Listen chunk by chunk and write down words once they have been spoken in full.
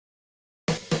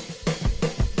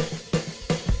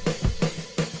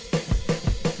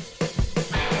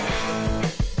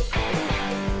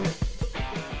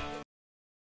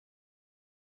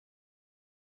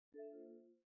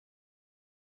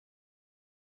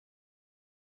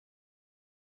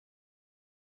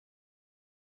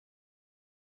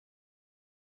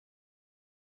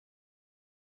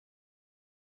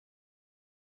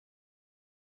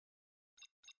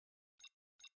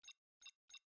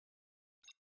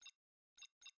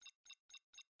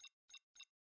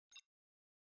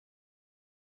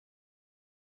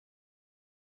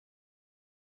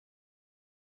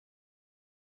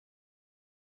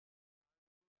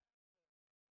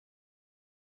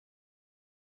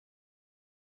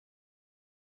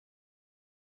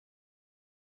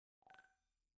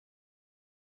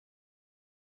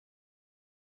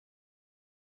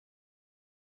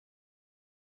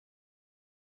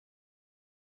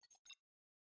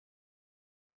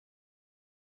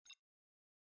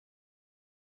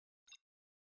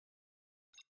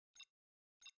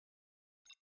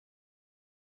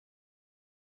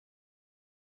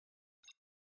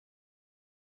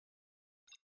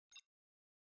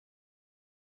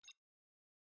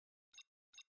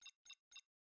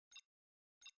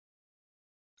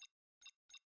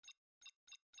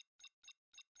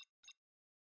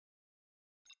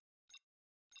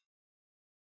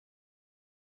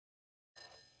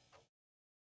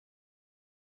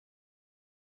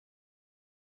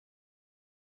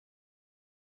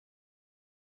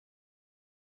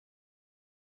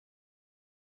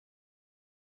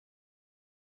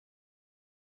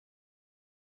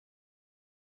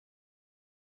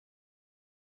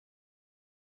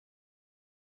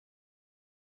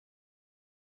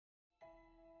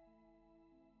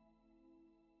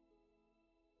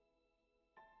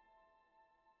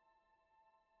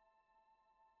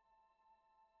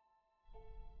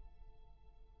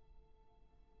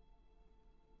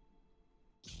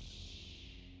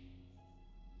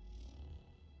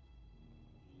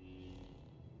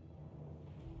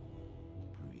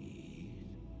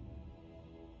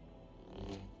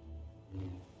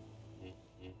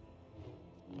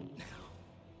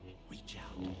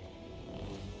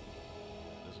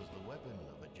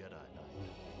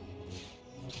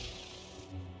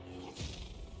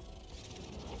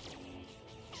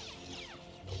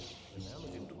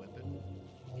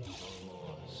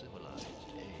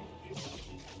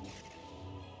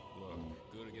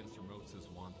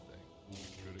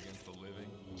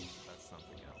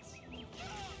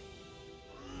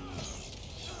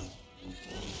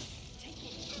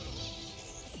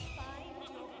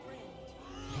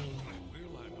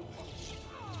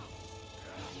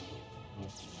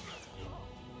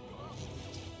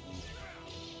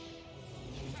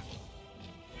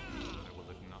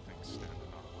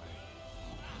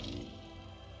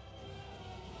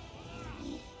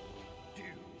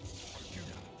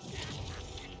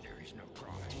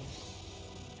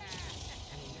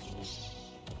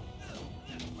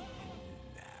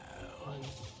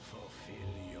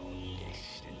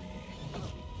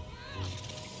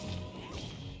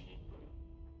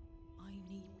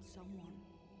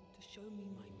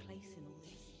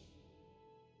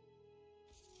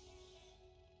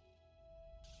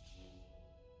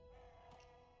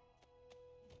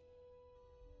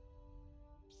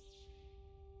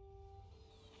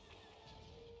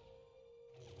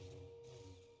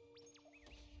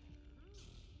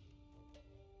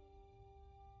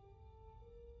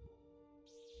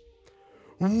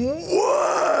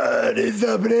What is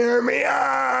up, Army?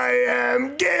 I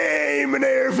am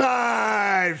Inator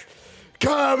 5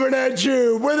 coming at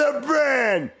you with a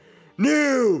brand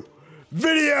new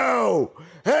video,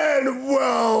 and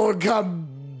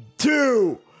welcome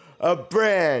to a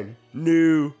brand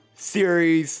new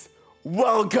series.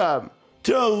 Welcome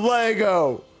to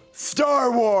Lego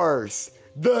Star Wars,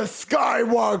 the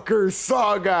Skywalker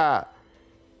Saga.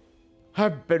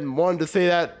 I've been wanting to say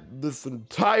that this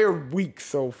entire week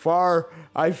so far.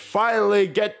 I finally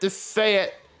get to say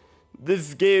it.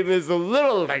 This game is a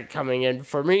little late coming in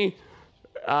for me.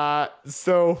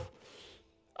 So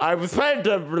I was planning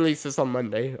to release this on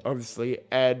Monday, obviously,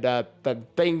 and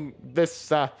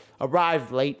this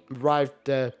arrived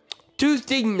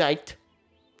Tuesday night.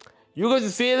 You're going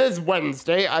to see this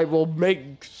Wednesday. I will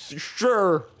make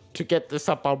sure to get this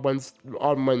up on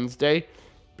Wednesday,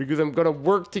 because I'm going to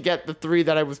work to get the 3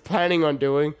 that I was planning on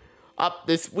doing up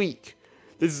this week.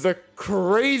 This is a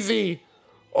crazy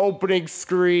opening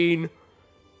screen,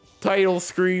 title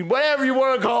screen, whatever you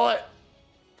want to call it.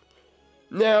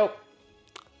 Now,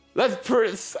 let's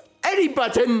press any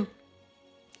button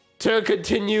to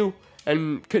continue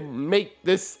and can make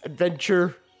this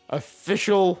adventure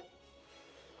official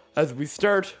as we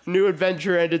start a new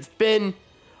adventure. And it's been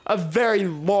a very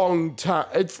long time.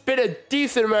 It's been a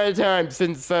decent amount of time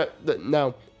since,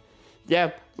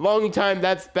 long time,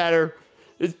 that's better.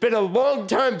 It's been a long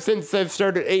time since I've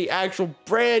started a actual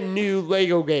brand new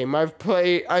Lego game.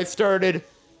 I started,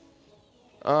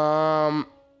 Pirates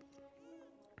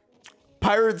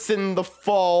in the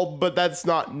Fall, but that's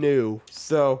not new.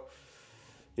 So,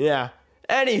 yeah.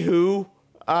 Anywho,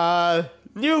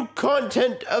 new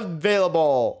content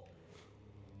available.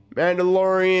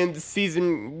 Mandalorian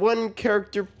Season 1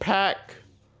 character pack,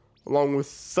 along with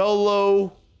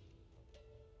Solo.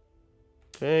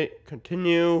 Okay,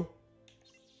 continue.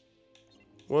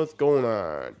 What's going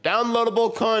on?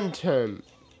 Downloadable content.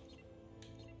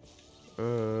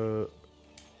 Okay,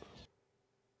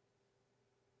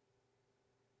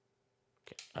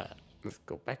 let's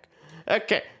go back.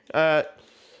 Okay,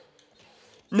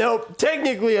 no,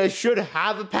 technically I should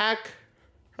have a pack.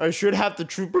 I should have the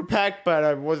Trooper pack, but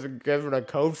I wasn't given a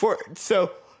code for it,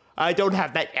 so I don't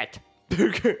have that yet.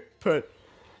 But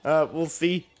we'll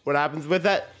see what happens with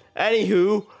that.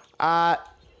 Anywho,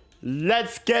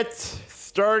 let's get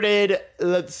started.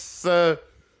 Let's start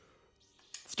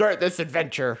this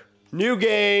adventure. New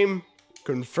game,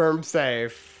 confirm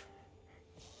save.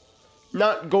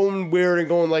 Not going weird and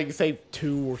going like save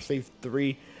 2 or save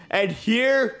 3. And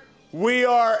here we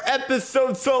are,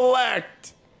 episode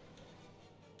select.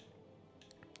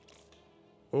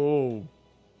 Oh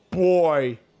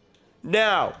boy.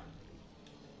 Now,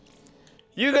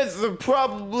 you guys are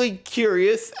probably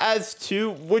curious as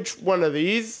to which one of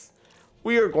these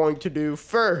we are going to do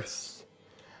first.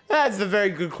 That's a very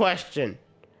good question.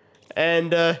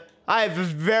 And I have a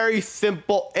very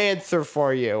simple answer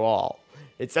for you all.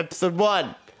 It's episode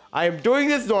 1. I am doing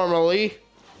this normally.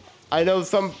 I know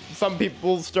some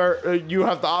people start, you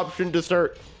have the option to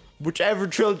start whichever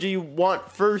trilogy you want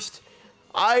first.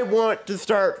 I want to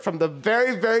start from the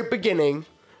very, very beginning.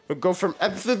 We'll go from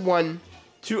episode 1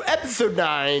 to episode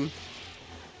 9.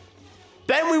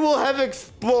 Then we will have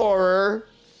Explorer.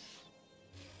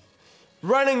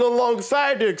 Running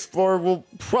alongside the Explorer will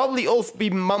probably also be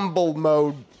Mumble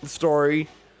Mode story.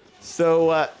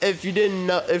 So if you don't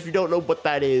know what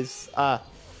that is,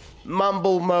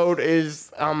 Mumble Mode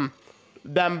is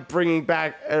them bringing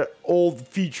back an old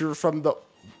feature from the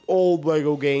old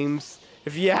Lego games.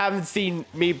 If you haven't seen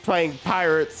me playing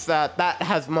Pirates, that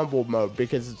has Mumble Mode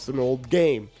because it's an old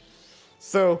game.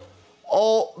 So,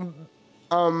 I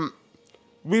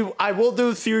will do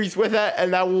a series with that,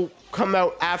 and that will come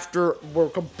out after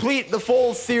we'll complete the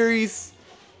full series.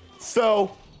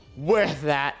 So, with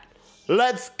that,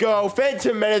 let's go.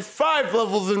 Phantom Menace, 5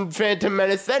 levels in Phantom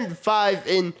Menace, and 5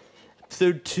 in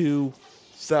episode 2.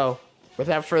 So,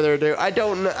 without further ado,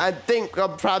 I think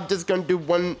I'm probably just going to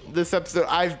do this episode.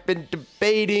 I've been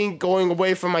debating going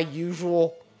away from my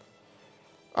usual,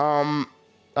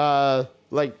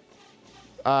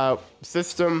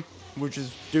 system, which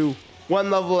is do 1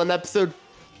 level an episode,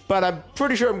 but I'm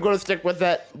pretty sure I'm going to stick with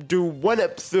that. Do 1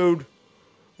 episode,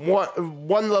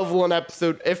 one level an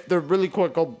episode. If they're really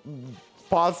quick, I'll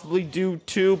possibly do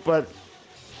 2, but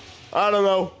I don't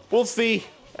know. We'll see.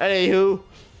 Anywho,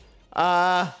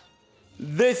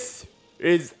 this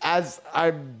is, as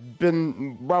I've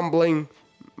been mumbling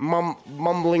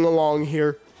along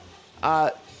here,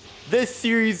 this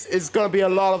series is going to be a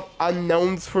lot of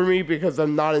unknowns for me because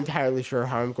I'm not entirely sure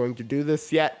how I'm going to do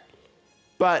this yet.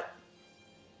 But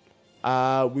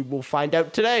we will find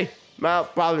out today. Well,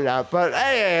 probably not, but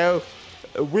anywho,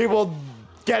 we will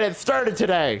get it started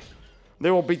today.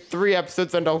 There will be 3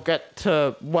 episodes, and I'll get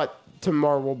to what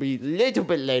tomorrow will be a little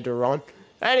bit later on.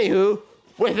 Anywho,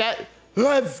 with that,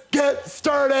 let's get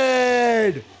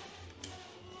started!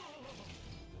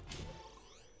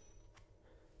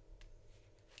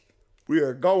 We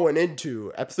are going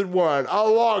into episode 1 a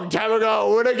long time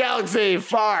ago in a galaxy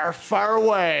far, far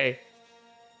away.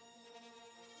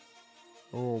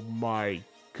 Oh my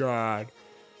god.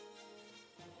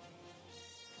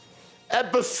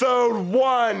 Episode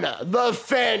 1, The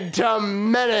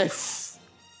Phantom Menace.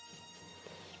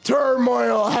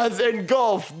 Turmoil has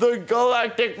engulfed the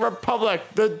Galactic Republic.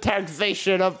 The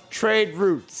taxation of trade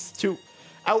routes to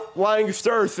outlying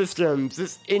star systems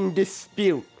is in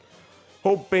dispute.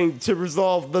 Hoping to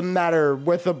resolve the matter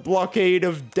with a blockade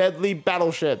of deadly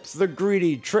battleships, the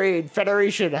greedy Trade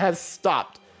Federation has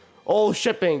stopped all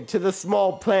shipping to the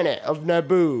small planet of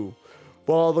Naboo,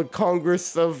 while the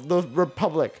Congress of the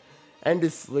Republic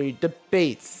endlessly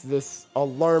debates this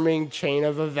alarming chain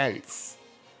of events.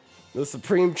 The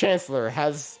Supreme Chancellor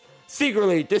has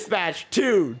secretly dispatched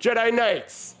 2 Jedi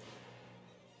Knights,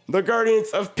 the guardians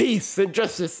of peace and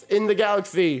justice in the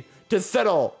galaxy, to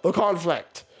settle the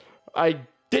conflict. I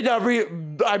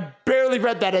barely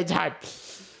read that in time.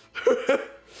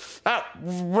 That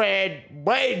ran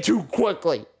way too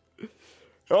quickly.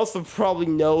 I also probably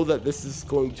know that this is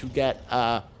going to get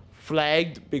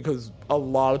flagged because a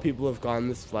lot of people have gotten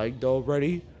this flagged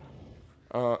already.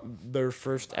 Their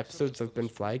first episodes have been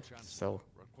flagged, so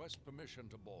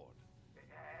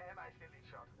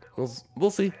we'll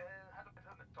see.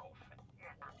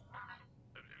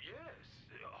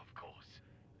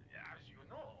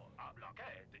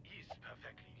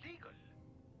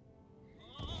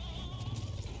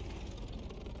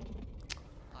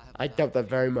 I doubt that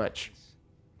very much.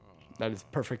 That is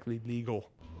perfectly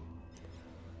legal.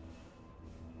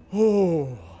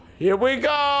 Oh, here we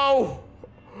go!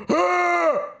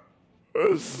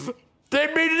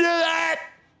 Didn't mean to do that!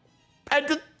 I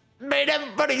just made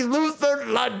everybody lose their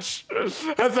lunch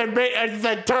as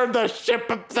I turned the ship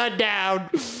upside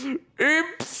down.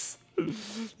 Oops!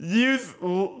 Use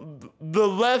the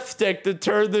left stick to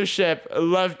turn the ship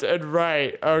left and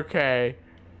right. Okay.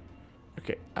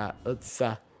 Okay, okay.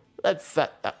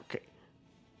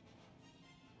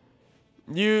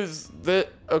 Use the,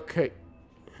 okay.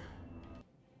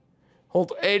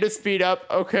 Hold A to speed up,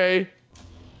 okay.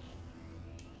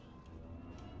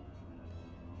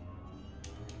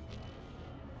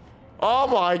 Oh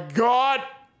my god!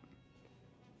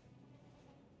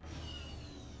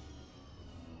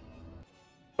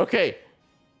 Okay.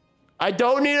 I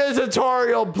don't need a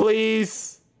tutorial,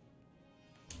 please.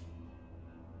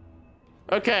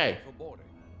 Okay.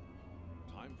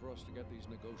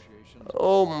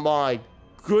 Oh my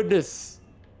goodness.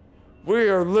 We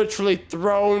are literally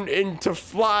thrown into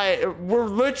we're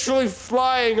literally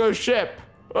flying a ship.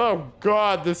 Oh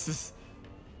god, this is...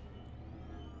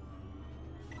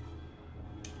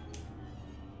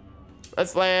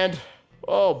 Let's land.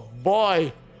 Oh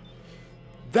boy.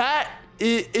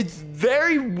 It's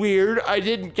very weird. I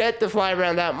didn't get to fly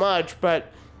around that much,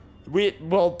 but we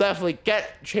will definitely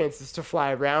get chances to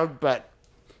fly around, but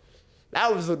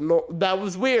that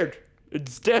was weird.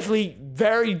 It's definitely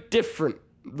very different,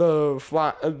 the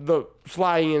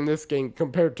flying in this game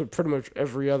compared to pretty much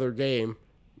every other game,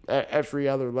 every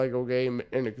other Lego game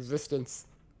in existence.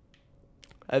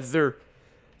 As the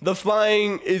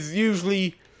flying is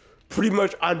usually pretty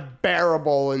much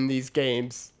unbearable in these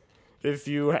games. If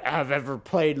you have ever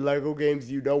played Lego games,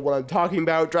 you know what I'm talking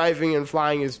about. Driving and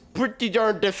flying is pretty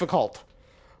darn difficult.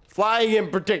 Flying in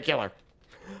particular.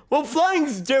 Well, flying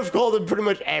is difficult in pretty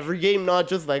much every game, not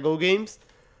just Lego games.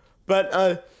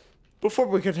 But, before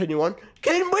we continue on,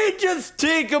 can we just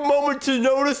take a moment to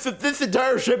notice that this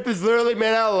entire ship is literally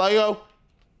made out of Lego?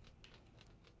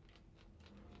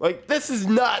 Like, this is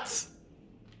nuts.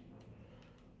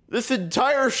 This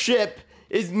entire ship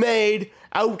is made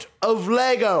out of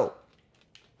Lego.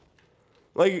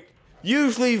 Like,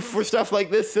 usually for stuff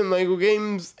like this in Lego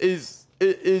games is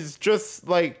just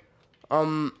like,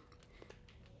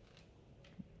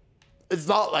 it's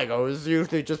not Lego, it's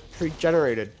usually just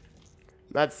pre-generated.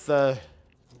 That's,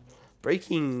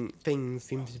 breaking things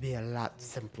seems to be a lot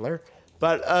simpler.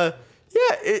 But,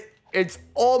 yeah, it's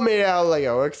all made out of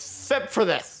Lego, except for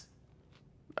this.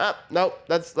 Nope,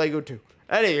 that's Lego too.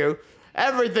 Anywho,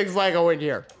 everything's Lego in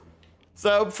here.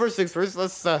 So, first things first,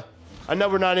 let's, I know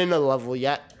we're not in a level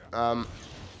yet. I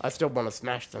still want to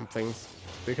smash some things,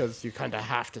 because you kind of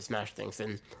have to smash things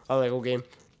in a Lego game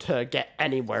to get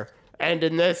anywhere. And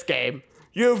in this game,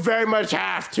 you very much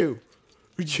have to.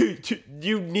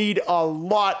 You need a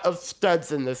lot of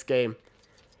studs in this game.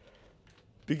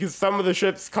 Because some of the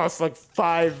ships cost like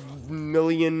 5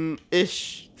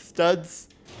 million-ish studs,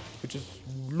 which is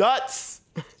nuts.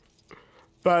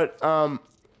 But, I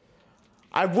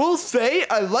will say,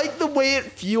 I like the way it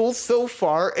feels so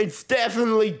far. It's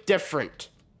definitely different.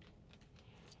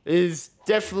 It is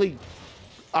definitely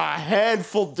a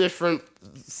handful different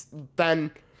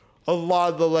than a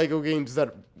lot of the LEGO games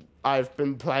that I've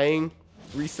been playing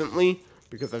recently,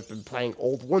 because I've been playing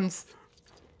old ones.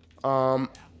 But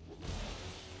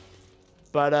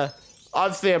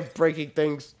obviously I'm breaking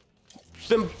things.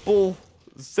 Simple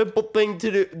thing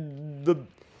to do. The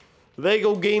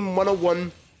LEGO game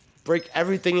 101. Break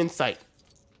everything in sight.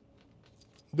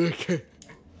 Okay.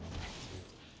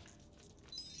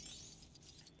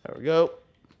 There we go.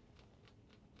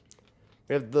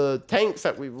 We have the tanks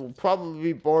that we will probably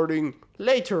be boarding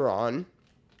later on.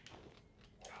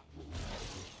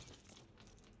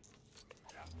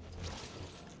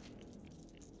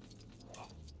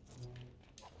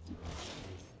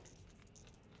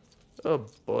 Oh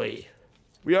boy.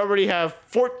 We already have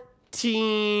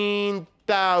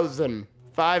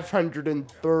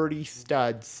 14,530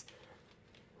 studs.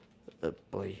 Oh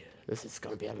boy. This is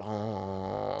gonna be a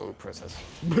long process.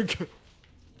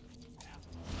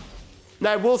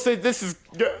 Now I will say this is,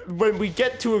 when we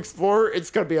get to explore,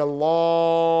 it's gonna be a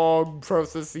long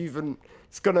process. Even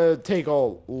it's gonna take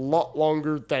a lot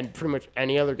longer than pretty much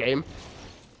any other game,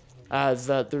 as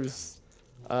there's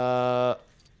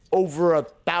over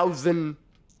 1,000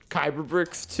 Kyber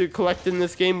bricks to collect in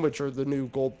this game, which are the new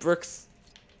gold bricks.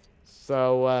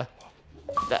 So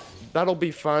that'll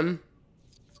be fun.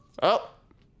 Oh.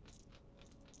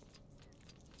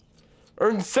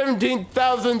 Earned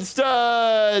 17,000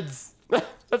 studs!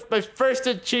 That's my first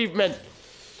achievement.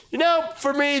 You know,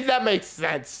 for me, that makes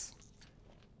sense.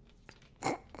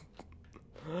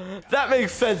 That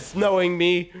makes sense, knowing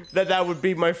me, that would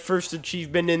be my first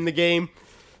achievement in the game.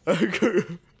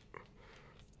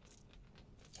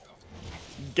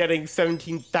 Getting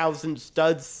 17,000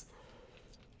 studs.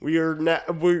 We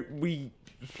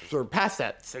surpassed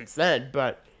that since then,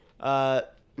 but it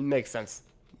makes sense.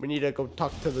 We need to go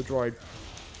talk to the droid.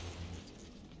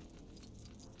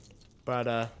 But,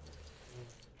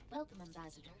 Welcome,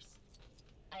 ambassadors.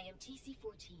 I am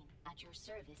TC-14 at your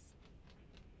service.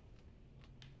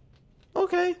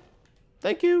 Okay.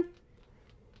 Thank you.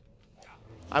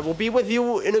 I will be with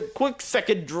you in a quick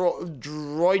second,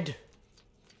 droid.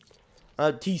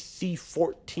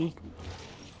 TC-14.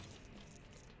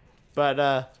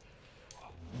 But,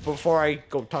 before I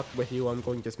go talk with you, I'm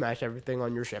going to smash everything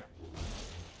on your ship.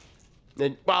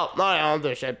 And, well, not on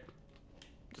the ship.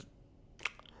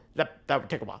 That would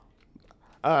take a while.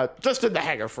 Just in the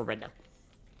hangar for right now.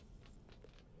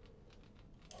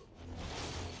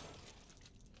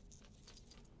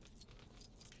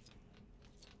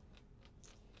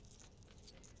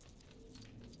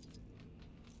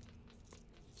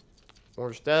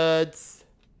 More studs.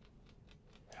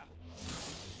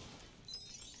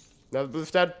 Another blue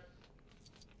stud.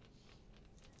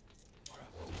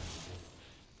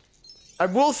 I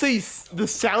will say the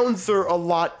sounds are a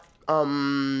lot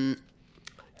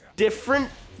different.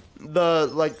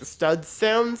 The stud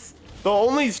sounds. The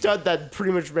only stud that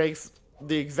pretty much makes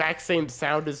the exact same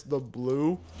sound as the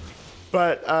blue,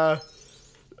 but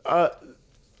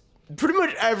pretty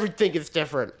much everything is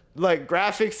different. Like,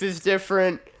 graphics is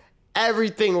different.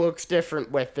 Everything looks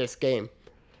different with this game.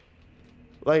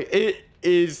 Like, it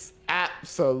is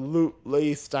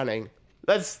absolutely stunning.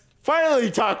 Let's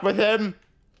finally talk with him.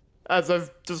 As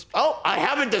I've just... Oh, I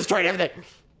haven't destroyed everything.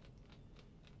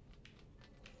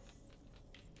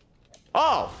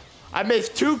 Oh, I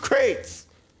missed 2 crates.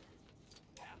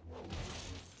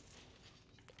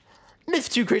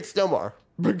 Missed 2 crates no more.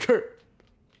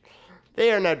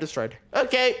 They are now destroyed.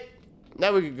 Okay,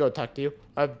 now we can go talk to you.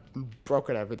 I've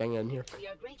broken everything in here. We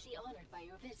are greatly honored by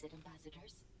your visit,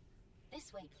 ambassadors.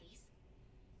 This way, please.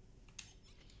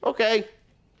 Okay.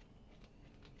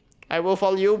 I will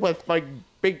follow you with my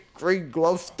big green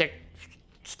glow stick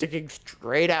sticking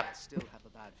straight up. I still have a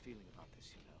bad feeling about this,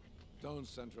 you know. Don't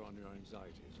center on your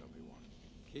anxieties, Obi-Wan.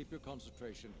 Keep your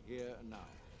concentration here and now,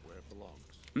 where it belongs.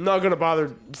 I'm not gonna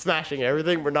bother smashing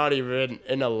everything. We're not even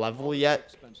in a level yet.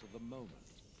 Expense of the moment.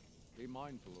 Be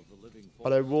mindful of the living force.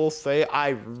 But I will say, I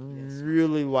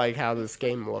really like how this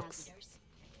game looks.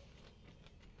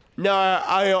 No,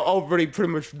 I already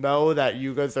pretty much know that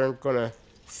you guys aren't gonna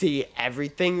see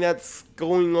everything that's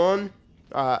going on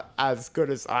as good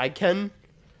as I can,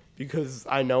 because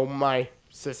I know my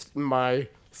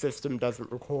system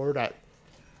doesn't record at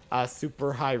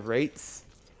super high rates,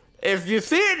 If you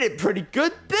see it pretty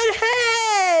good, then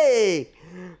hey!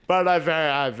 But I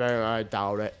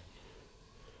doubt it.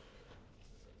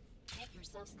 Get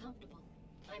yourselves comfortable.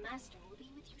 My master will be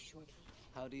with you shortly.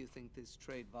 How do you think this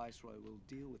trade viceroy will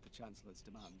deal with the Chancellor's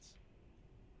demands?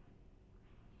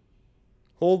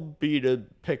 Hold B to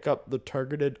pick up the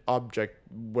targeted object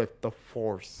with the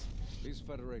Force. These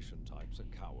Federation types are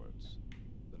cowards.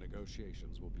 The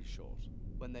negotiations will be short.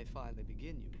 When they finally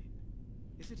begin, you mean?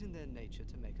 Is it in their nature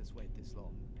to make us wait this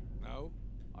long? No,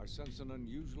 I sense an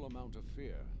unusual amount of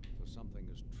fear for something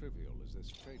as trivial as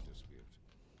this trade dispute.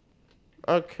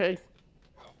 Okay.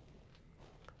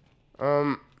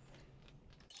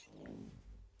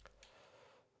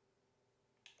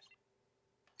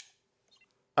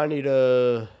 I need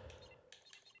a...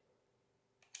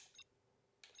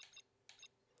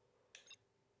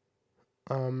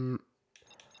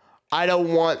 I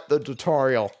don't want the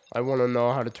tutorial. I want to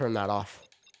know how to turn that off.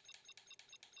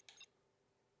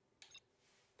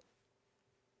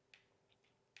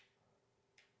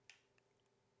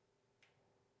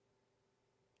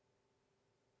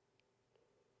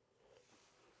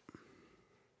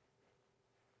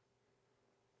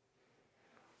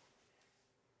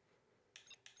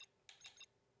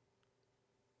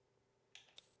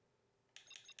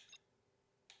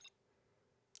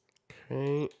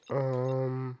 Okay,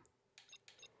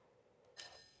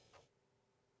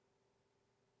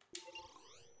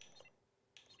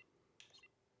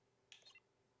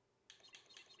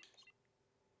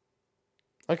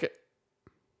 okay.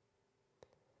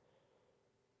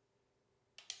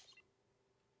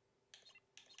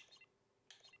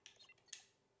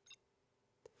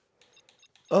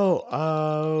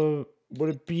 Oh, would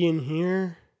it be in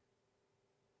here?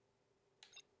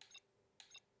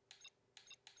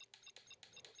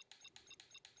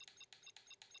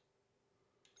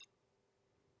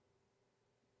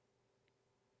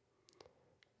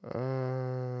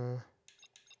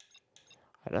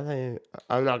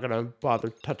 I'm not gonna bother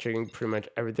touching pretty much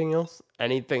everything else.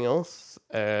 Anything else?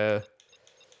 But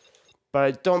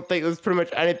I don't think there's pretty much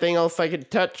anything else I can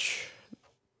touch.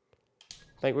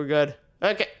 I think we're good.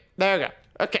 Okay, there we go.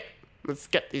 Okay, let's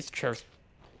get these chairs.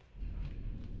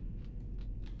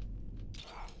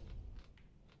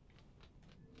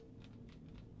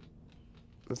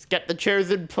 Let's get the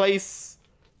chairs in place.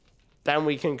 Then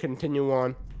we can continue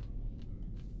on.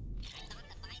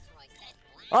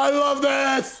 I love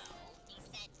this!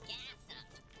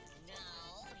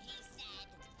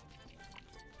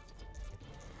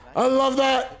 I love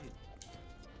that!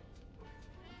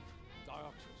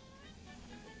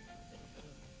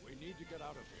 We need to get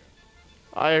out of here.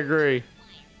 I agree.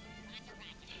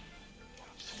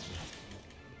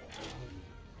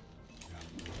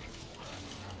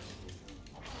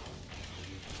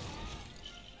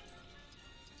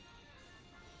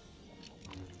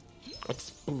 I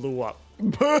just blew up.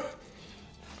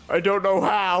 I don't know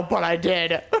how, but I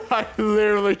did. I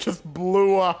literally just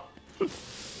blew up.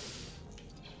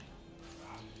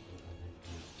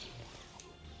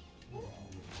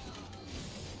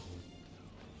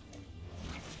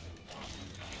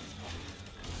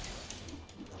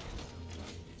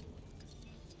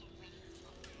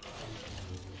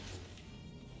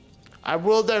 I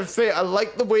will dare say I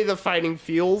like the way the fighting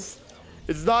feels.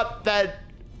 It's not that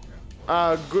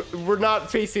we're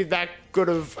not facing that good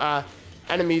of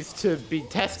enemies to be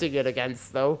testing it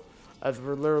against, though, as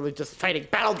we're literally just fighting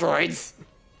battle droids.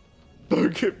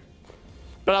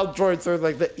 Battle droids are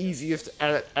like the easiest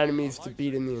enemies to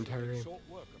beat in the entire game. Or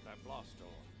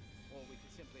we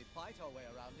could simply fight our way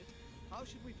around it. How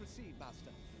should we proceed,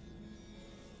 Master?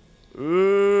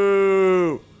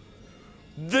 Ooh,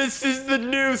 this is the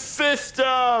new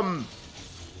system.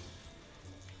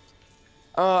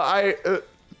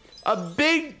 A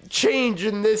big change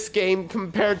in this game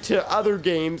compared to other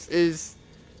games is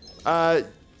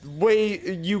way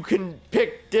you can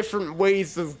pick different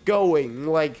ways of going,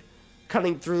 like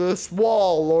cutting through this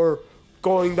wall or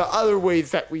going the other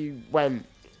ways that we went.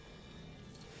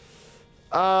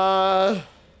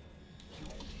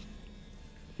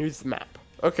 Here's the map.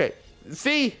 Okay,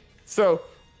 see? So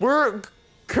we're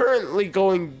currently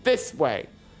going this way.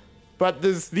 But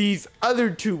there's these other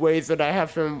two ways that I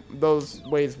have from those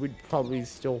ways we'd probably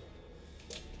still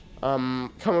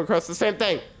come across the same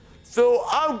thing. So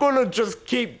I'm gonna just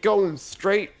keep going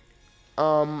straight.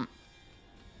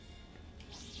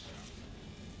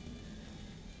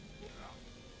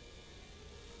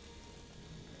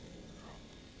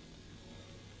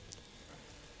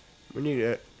 We need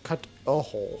to cut a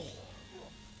hole.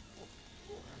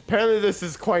 Apparently this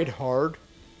is quite hard.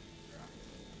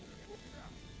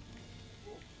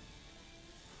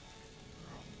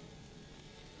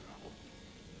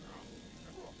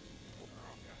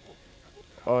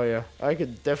 Oh yeah, I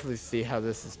can definitely see how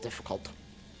this is difficult.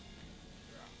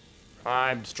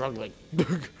 I'm struggling.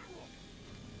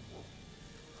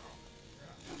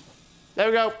 There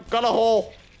we go, got a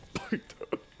hole.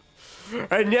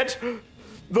 And yet,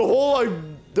 the hole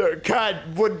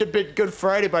wouldn't have been good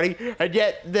for anybody, and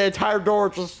yet the entire door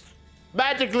just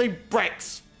magically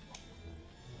breaks.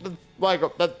 Like,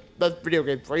 that's video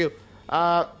game for you.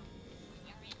 Hi,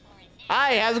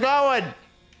 how's it going?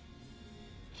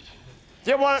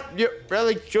 You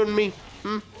really shooting me?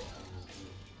 Do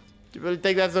you really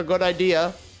think that's a good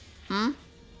idea?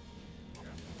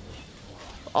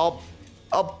 I'll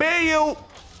beat you.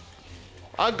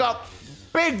 I got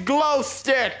big glow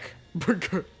stick.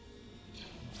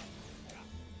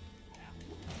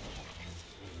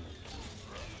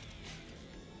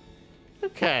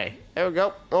 Okay, there we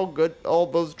go. All good. All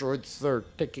those droids are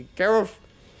taken care of.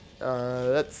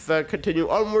 Let's continue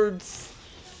onwards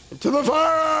into the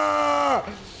fire.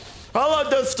 Hello,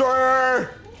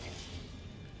 destroyer.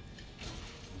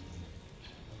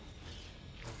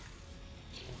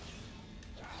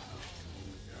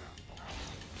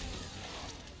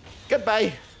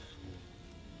 Goodbye.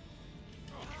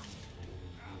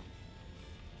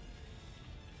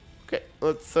 Okay,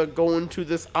 let's go into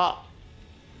this. I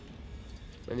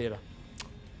need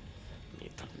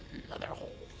another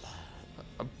hole.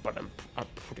 But I'm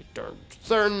pretty darn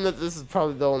certain that this is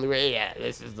probably the only way. Yeah,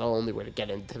 this is the only way to get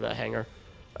into the hangar.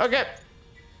 Okay.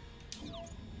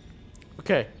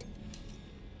 Okay.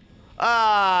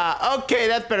 Okay,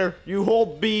 that's better. You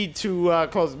hold B to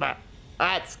close the map.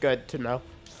 That's good to know.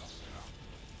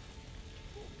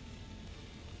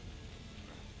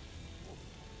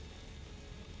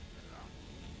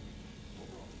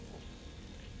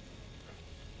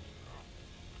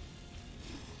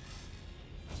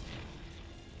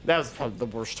 That was probably the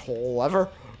worst hole ever.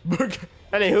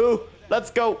 Anywho, let's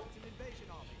go.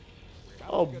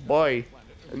 Oh boy.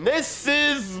 And this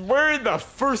is where the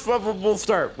first level will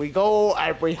start. We go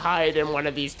and we hide in one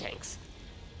of these tanks.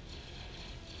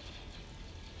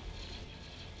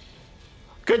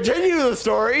 Continue the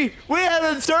story. We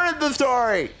haven't started the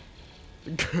story.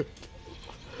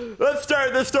 Let's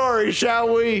start the story,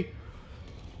 shall we?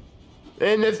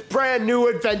 In this brand new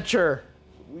adventure.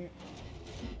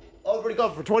 Already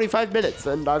gone for 25 minutes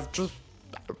and I've just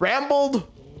rambled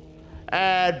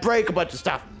and break a bunch of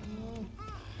stuff.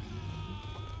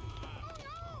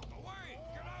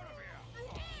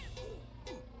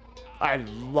 I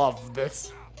love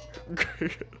this.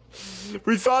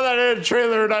 We saw that in a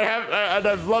trailer and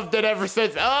I've loved it ever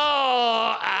since. Oh,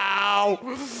 ow.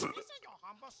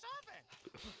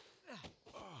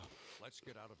 Let's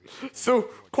get out of here. So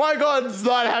Qui-Gon's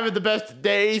not having the best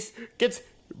days. Gets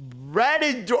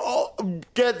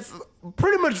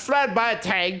pretty much flattened by a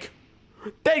tank,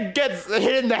 then gets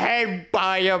hit in the head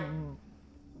by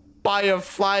a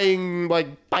flying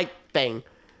like bike thing.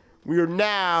 We are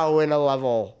now in a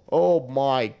level. Oh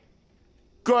my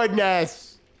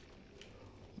goodness!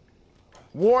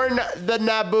 Warn the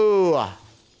Naboo.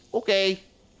 Okay.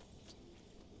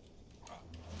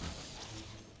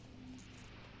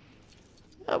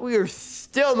 We are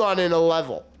still not in a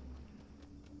level.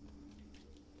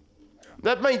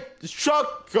 That might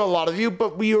shock a lot of you,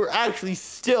 but we are actually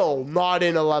still not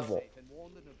in a level.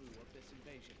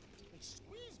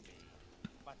 Excuse me,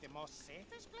 but the most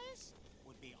safest place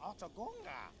would be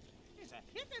Otogonga. It's a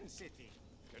hidden city.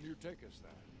 Can you take us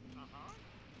there?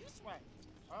 This way.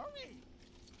 Hurry.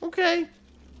 Okay.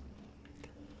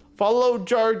 Follow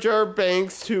Jar Jar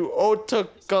Banks to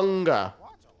Otogonga.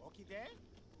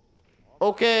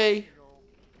 Okay.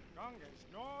 Gunga's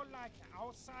no like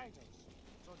outsiders,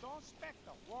 so don't expect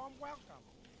a warm welcome.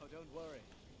 Oh, don't worry.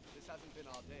 This hasn't been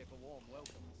our day for warm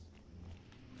welcomes.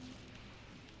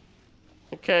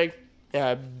 Okay.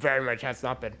 Yeah, very much has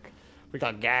not been. We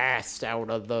got gassed out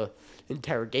of the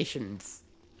interrogations.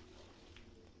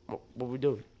 What are we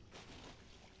doing?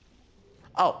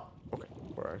 Oh, okay.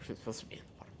 We're actually supposed to be in the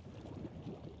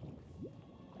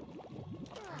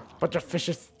water. Bunch of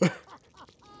fishes.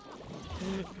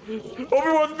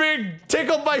 Everyone's being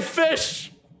tickled by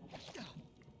fish!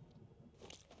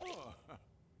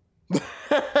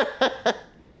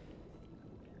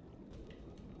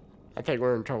 I think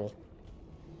we're in trouble.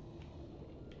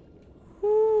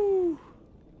 Woo.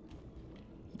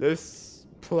 This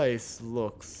place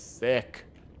looks sick.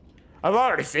 I've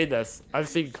already seen this. I've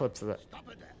seen clips of it. Okay,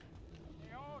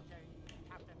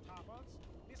 Captain Thomas.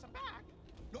 It's a back.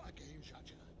 Not again,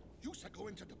 Jaja. You should go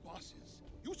into the bosses.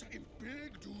 You should in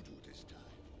big doo-doo this time.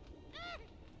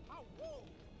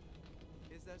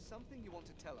 Is there something you want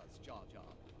to tell us, Jar Jar?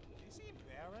 It's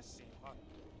embarrassing, but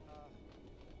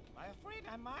I'm afraid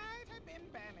I might have been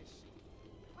banished.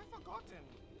 I've forgotten.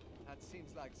 That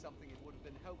seems like something it would have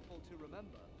been helpful to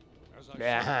remember. As I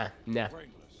Yeah, said, nah.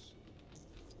 brainless.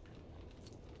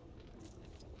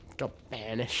 Got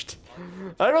banished.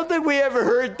 I don't think we ever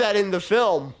heard that in the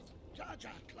film. Jar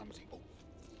Jar clumsy oaf.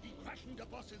 He crashed the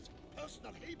boss's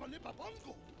personal Haber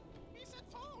bongo. He's a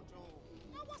told you.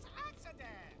 That was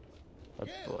accident. Oh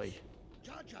Yes. boy.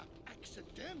 Jar Jar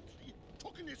accidentally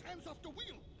took in his hands off the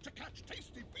wheel to catch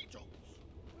tasty beetles.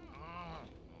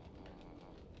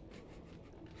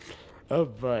 Oh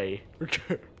boy.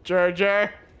 Jar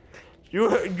Jar,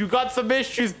 you got some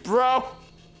issues, bro.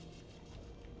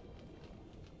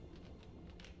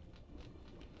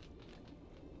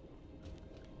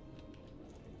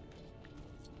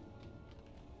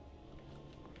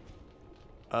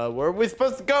 Where are we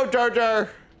supposed to go, Jar Jar?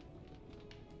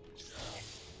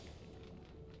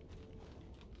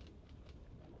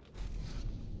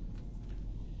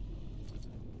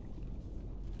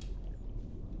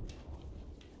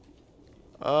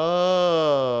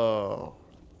 Oh.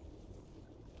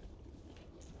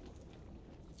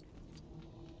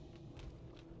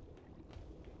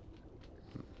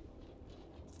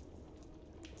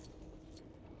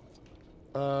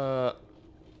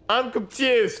 I'm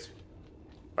confused.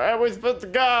 Where are we supposed to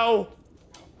go?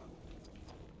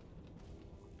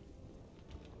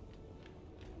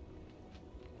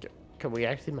 Can we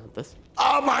actually mount this?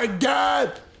 Oh my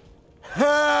god!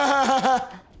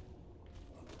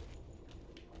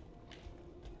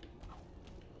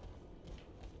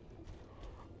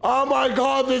 Oh my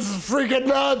god, this is freaking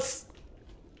nuts!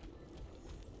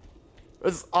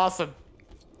 This is awesome.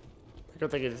 I don't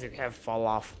think it's gonna have fall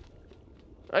off.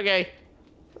 Okay,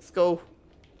 let's go.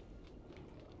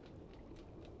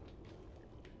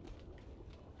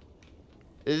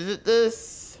 Is it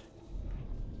this?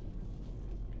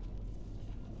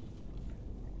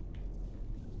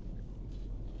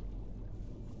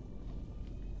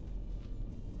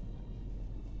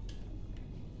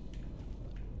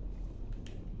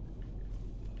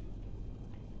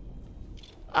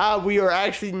 Ah, we are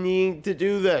actually needing to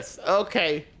do this.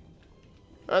 Okay.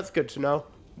 That's good to know.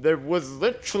 There was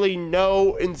literally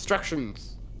no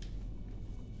instructions.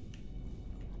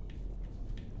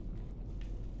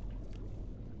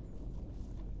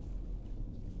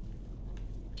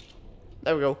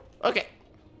 There we go. Okay.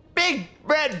 Big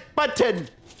red button.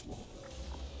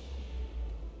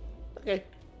 Okay.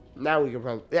 Now we can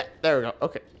run. Yeah, there we go.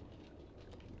 Okay.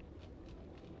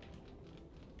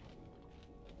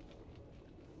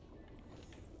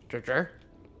 Jar.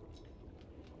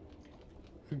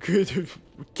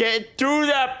 Can't do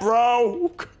that,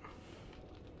 bro.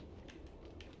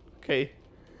 Okay.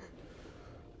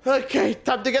 Okay,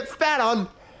 time to get spat on.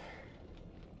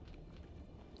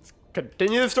 Let's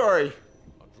continue the story.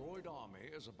 A droid army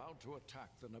is about to attack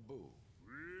the Naboo.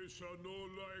 We shall no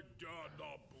like the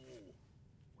Naboo.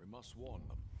 We must warn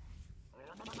them.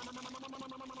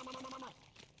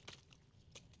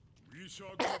 We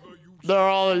shall never use They're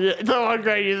all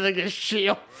guy using his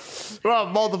shield. Well,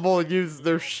 multiple use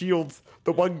their shields.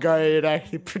 The one guy it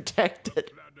actually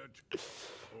protected. planet.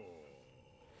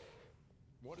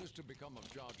 What is to become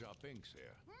of Jar Jar Binks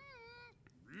here?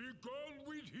 We gone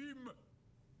with him.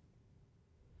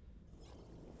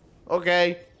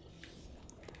 Okay.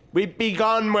 We'd be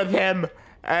gone with him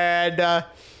and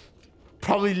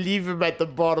probably leave him at the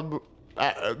bottom.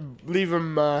 Leave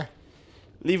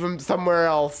him somewhere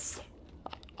else.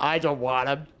 I don't want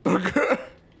him. I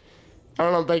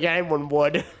don't think anyone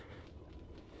would.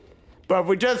 But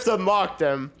we just unlocked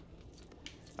him.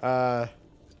 Oh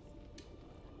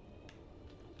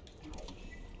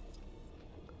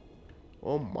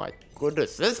my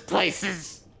goodness, this place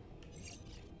is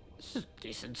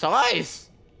decent size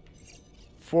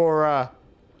for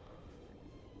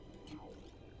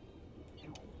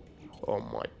oh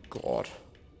my god.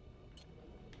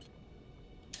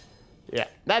 Yeah,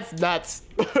 that's nuts.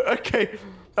 Okay,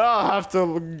 I'll have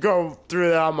to go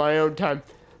through that on my own time.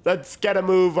 Let's get a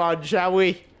move on, shall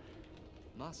we?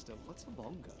 Master, what's a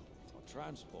bongo? A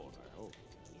transport, I hope.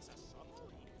 He's a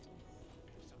submarine.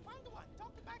 So find the one.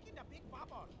 Talk back in the big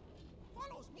bubble.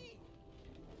 Follows me.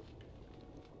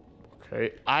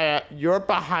 Okay, you're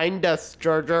behind us,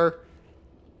 Jar Jar.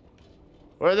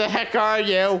 Where the heck are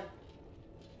you?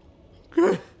 You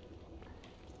know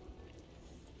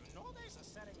there's a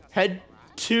setting aside, Head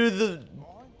right? to the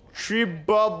tree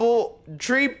bubble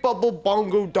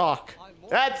bongo dock.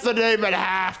 That's the name and a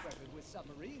half. With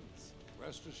submarines.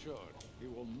 Rest assured, he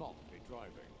will not be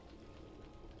driving.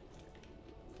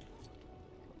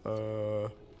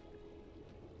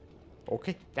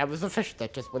 Okay, that was a fish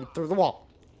that just went through the wall.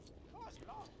 Of course,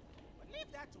 Lord. But leave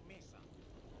that to me.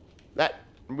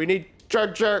 We need Jar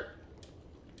Jar.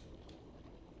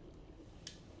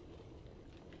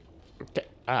 Okay,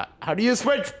 how do you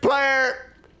switch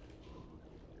player?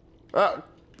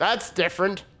 That's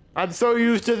different. I'm so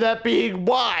used to that being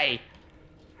Y.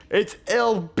 It's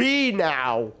LB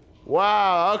now.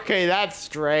 Wow, okay, that's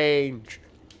strange.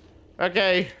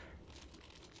 Okay.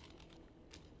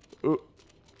 Ooh.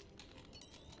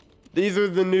 These are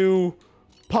the new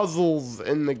puzzles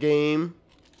in the game.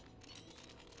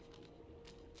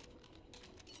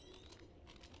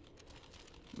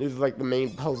 These are like the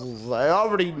main puzzles. I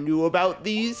already knew about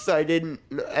these. I didn't,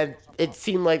 and it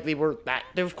seemed like they weren't that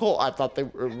difficult. I thought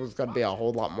it was going to be a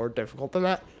whole lot more difficult than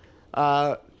that.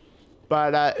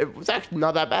 But it was actually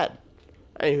not that bad.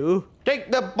 Anywho,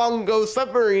 take the Bongo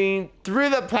submarine through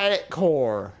the planet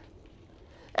core.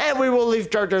 And we will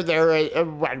leave Jar Jar there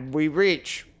when we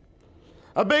reach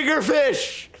a bigger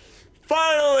fish.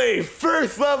 Finally,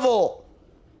 first level.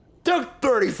 Took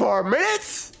 34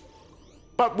 minutes.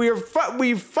 But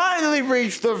we finally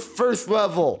reached the first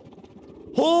level.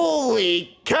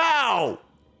 Holy cow!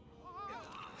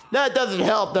 Now it doesn't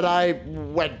help that I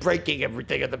went breaking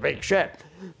everything at the big ship.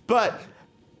 But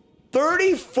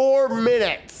 34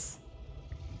 minutes.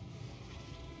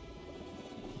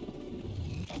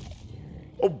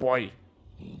 Oh boy.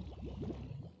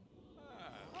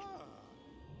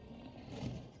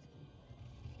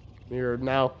 We're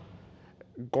now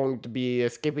going to be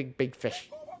escaping big fish.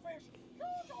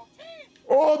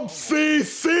 Oopsie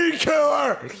sea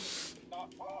killer!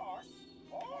 Not force.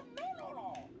 Oh,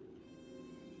 no.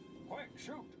 Quick,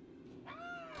 shoot!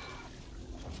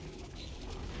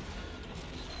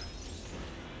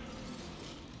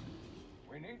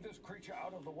 We need this creature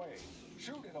out of the way.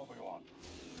 Shoot it, Obi-Wan.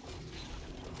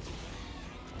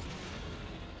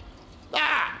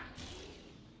 Ah!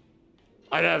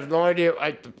 I have no idea.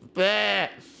 Bleh.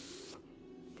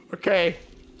 Okay.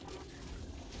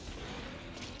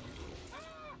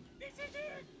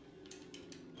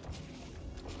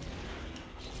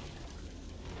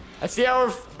 I see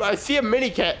a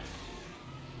mini kit.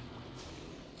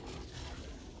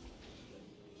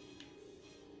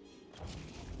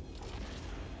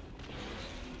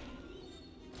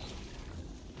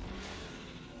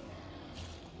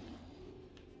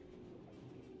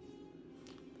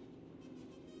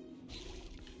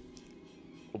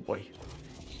 Oh boy.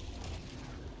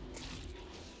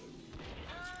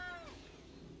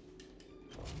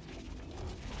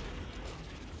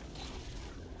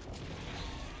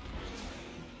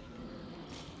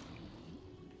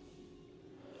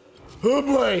 Oh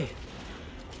boy!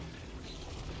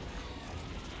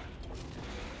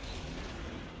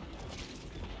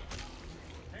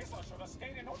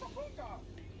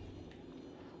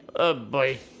 Oh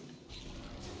boy.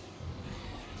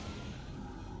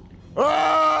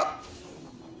 Ah!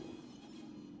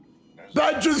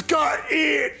 That just got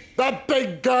eat! That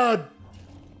big gun!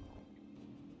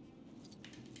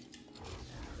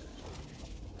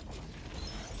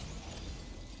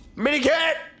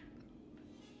 Mini-kit!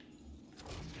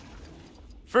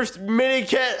 First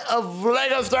mini-kit of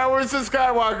LEGO Star Wars The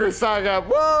Skywalker Saga.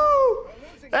 Woo!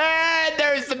 And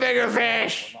there's the bigger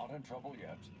fish! We're not in trouble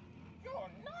yet. You're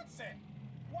nonsense.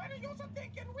 Why do you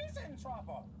think we're in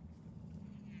trouble?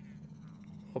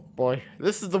 Oh boy,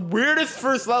 this is the weirdest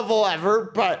first level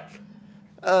ever, but,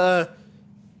 Now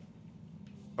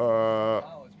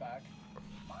it's back.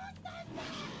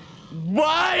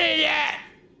 what is it?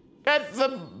 That's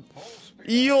the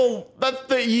eel, that's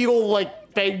the eel,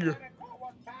 like, thing.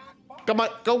 Come on,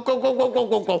 go.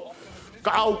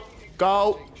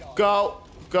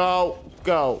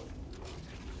 Go.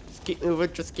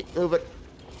 Just keep moving.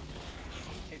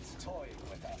 It's toying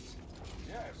with us.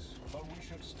 Yes, but we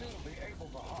should still be able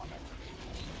to harm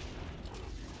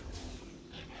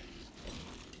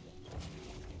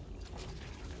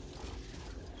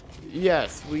it.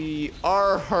 Yes, we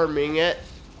are harming it.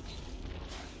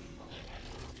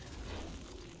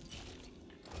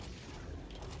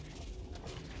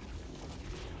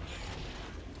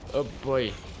 Oh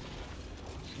boy.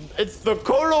 It's the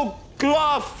Kodo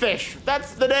Clawfish.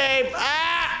 That's the name.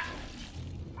 Ah!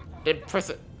 Didn't press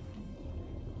it.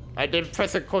 I didn't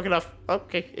press it quick enough.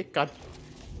 Okay, it got.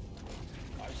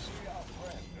 I see our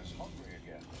friend is hungry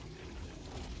again.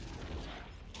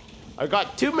 I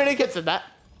got 2 mini-kits in that.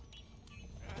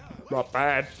 Not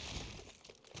bad.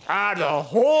 And a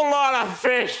whole lot of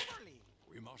fish.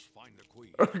 We must find the queen.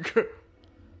 Okay.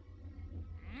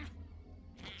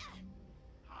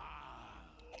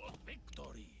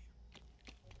 Victory.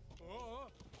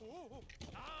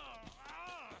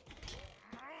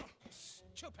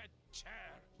 Stupid chair.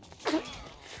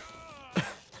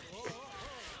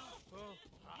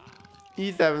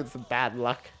 He's having some bad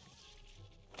luck.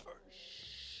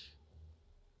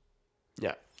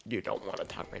 Yeah, you don't want to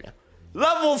talk right now.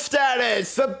 Level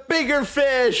status! A bigger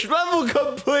fish! Level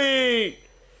complete!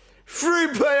 Free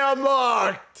play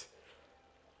unlocked!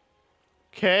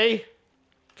 Okay.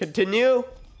 Continue.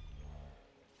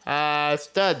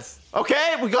 Studs.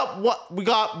 Okay, we got what? We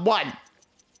got one.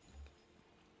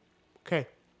 Okay.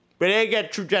 We didn't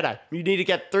get True Jedi. You need to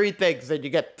get 3 things, and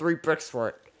you get 3 bricks for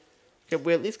it. Okay,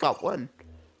 we at least got 1.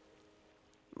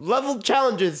 Level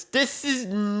challenges. This is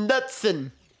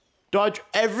Nutson. Dodge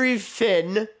every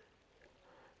fin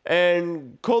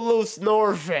and Kolos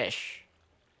Norfish.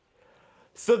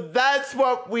 So that's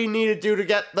what we need to do to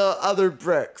get the other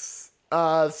bricks.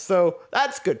 So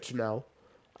that's good to know.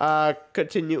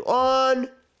 Continue on.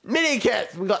 Mini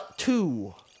kits. We got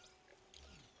 2.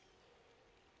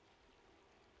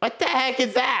 What the heck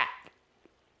is that?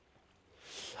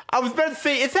 I was about to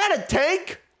say, is that a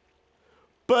tank?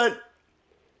 But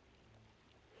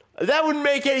that wouldn't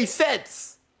make any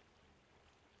sense.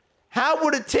 How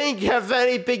would a tank have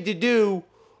anything to do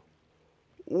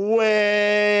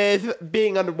with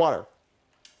being underwater?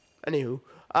 Anywho,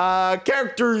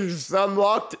 characters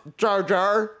unlocked: Jar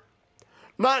Jar,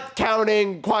 not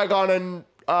counting Qui-Gon and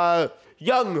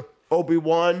young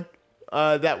Obi-Wan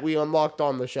that we unlocked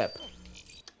on the ship.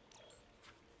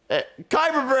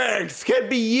 Kyber bricks can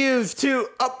be used to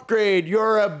upgrade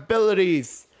your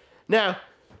abilities. Now,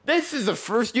 this is a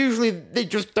first. Usually, they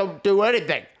just don't do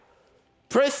anything.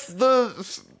 Press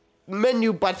the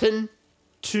menu button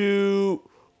to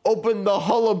open the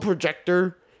holo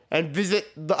projector and visit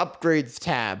the upgrades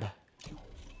tab.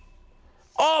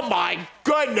 Oh my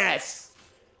goodness!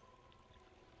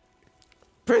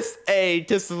 Press A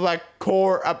to select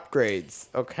core upgrades,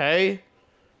 okay?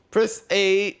 Press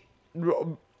A,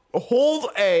 hold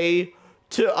A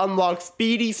to unlock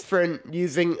speedy sprint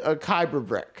using a Kyber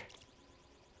brick.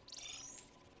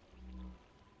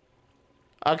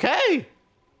 Okay.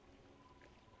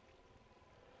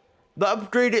 The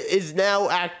upgrade is now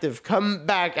active. Come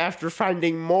back after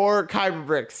finding more Kyber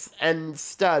bricks and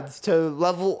studs to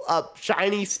level up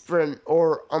shiny sprint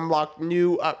or unlock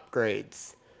new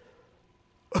upgrades.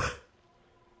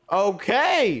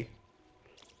 Okay.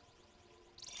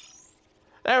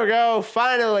 There we go.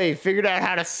 Finally figured out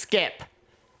how to skip.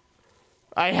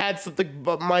 I had something,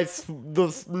 but the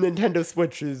Nintendo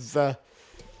Switch is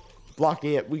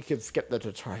blocking it. We can skip the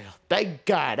tutorial. Thank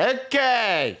God.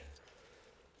 Okay.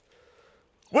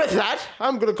 With that,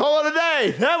 I'm going to call it a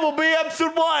day. That will be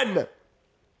episode 1.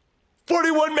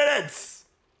 41 minutes.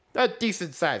 A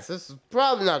decent size. This is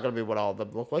probably not going to be what all of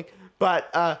them look like. But,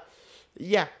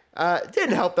 yeah. It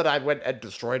didn't help that I went and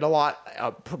destroyed a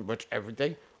lot. Pretty much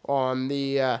everything on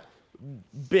the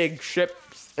big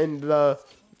ships in the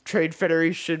Trade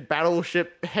Federation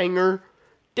battleship hangar.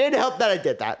 Didn't help that I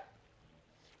did that.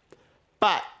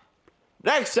 But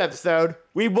next episode,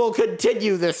 we will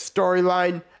continue this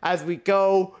storyline as we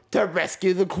go to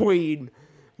rescue the Queen.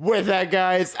 With that,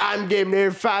 guys, I'm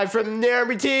GameNerd5 from the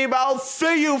Army team. I'll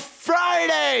see you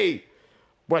Friday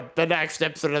with the next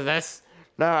episode of this.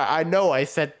 Now, I know I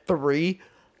said 3.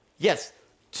 Yes,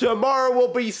 tomorrow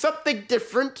will be something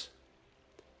different.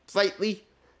 Slightly.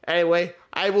 Anyway,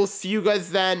 I will see you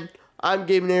guys then. I'm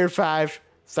GameNerd5,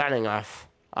 signing off.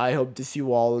 I hope to see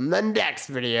you all in the next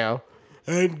video.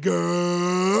 And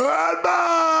goodbye!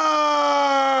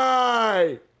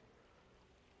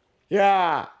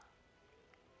 Yeah.